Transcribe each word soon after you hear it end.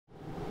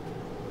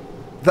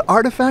The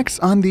artifacts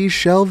on these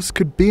shelves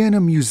could be in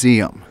a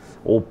museum.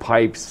 Old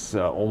pipes,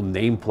 old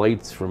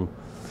nameplates from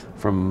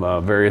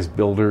various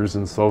builders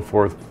and so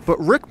forth. But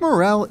Rick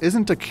Morel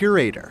isn't a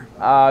curator.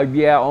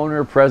 Yeah,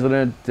 owner,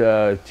 president,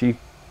 chief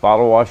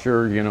bottle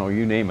washer,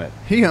 you name it.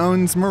 He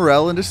owns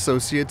Morel and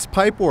Associates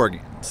pipe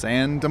organs,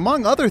 and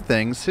among other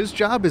things, his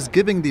job is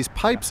giving these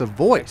pipes a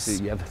voice.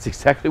 Yeah, that's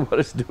exactly what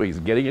it's doing. He's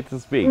getting it to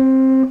speak.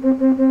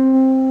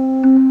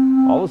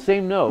 All the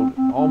same note,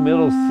 all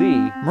middle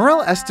C.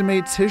 Morel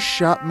estimates his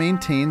shop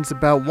maintains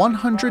about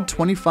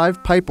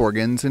 125 pipe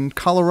organs in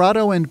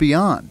Colorado and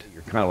beyond.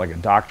 You're kind of like a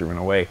doctor in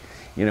a way.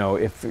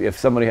 If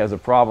somebody has a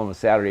problem a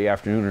Saturday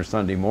afternoon or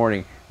Sunday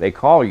morning, they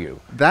call you.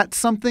 That's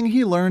something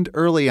he learned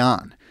early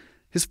on.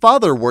 His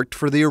father worked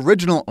for the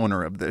original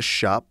owner of this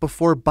shop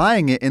before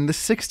buying it in the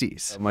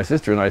 60s. My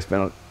sister and I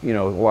spent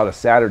a lot of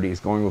Saturdays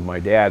going with my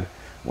dad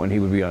when he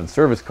would be on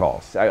service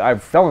calls. I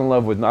fell in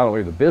love with not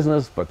only the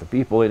business, but the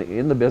people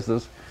in the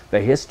business, the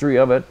history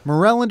of it.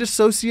 Morel and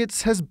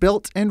Associates has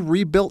built and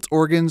rebuilt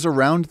organs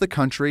around the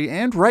country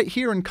and right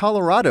here in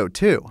Colorado,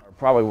 too.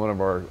 Probably one of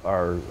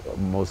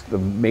the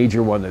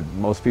major one that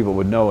most people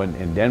would know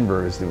in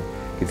Denver is the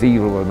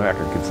Cathedral of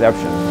Immaculate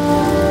Conception.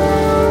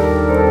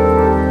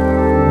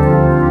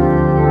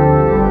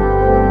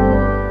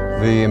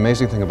 The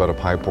amazing thing about a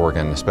pipe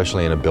organ,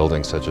 especially in a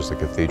building such as the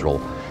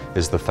cathedral,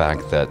 is the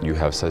fact that you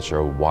have such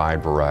a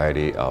wide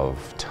variety of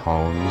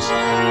tones.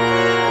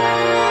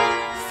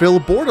 Phil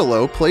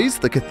Bordelot plays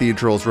the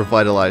cathedral's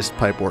revitalized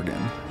pipe organ.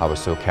 I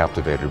was so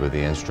captivated with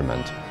the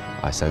instrument,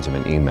 I sent him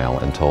an email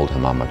and told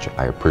him how much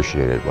I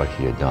appreciated what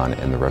he had done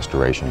in the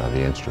restoration of the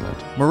instrument.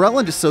 Morel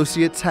and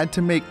Associates had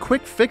to make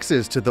quick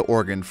fixes to the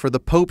organ for the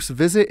Pope's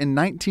visit in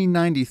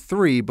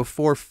 1993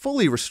 before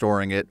fully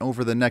restoring it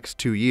over the next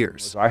 2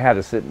 years. I had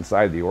to sit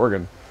inside the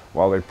organ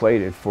while they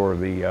played it for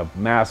the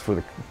Mass for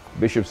the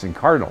bishops and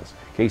cardinals,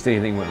 in case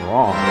anything went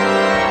wrong.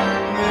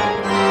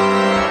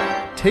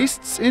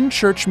 Tastes in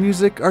church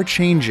music are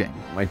changing.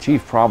 My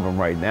chief problem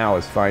right now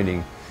is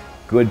finding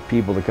good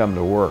people to come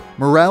to work.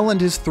 Morel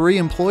and his 3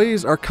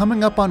 employees are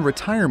coming up on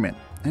retirement,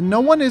 and no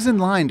one is in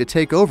line to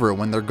take over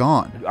when they're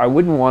gone. I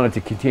wouldn't want it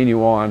to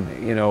continue on,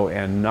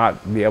 and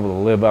not be able to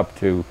live up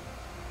to,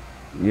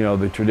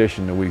 the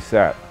tradition that we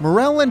set.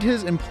 Morel and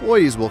his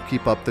employees will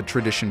keep up the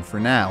tradition for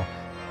now,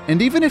 and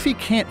even if he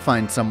can't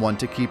find someone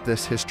to keep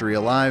this history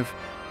alive,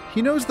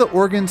 he knows the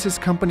organs his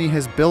company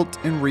has built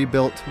and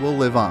rebuilt will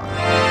live on.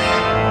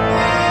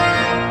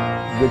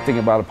 The good thing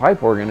about a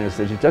pipe organ is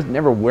that it just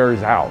never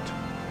wears out.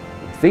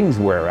 Things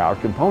wear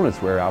out,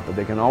 components wear out, but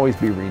they can always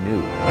be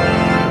renewed.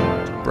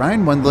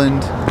 Brian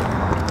Wendland,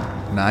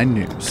 9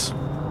 News.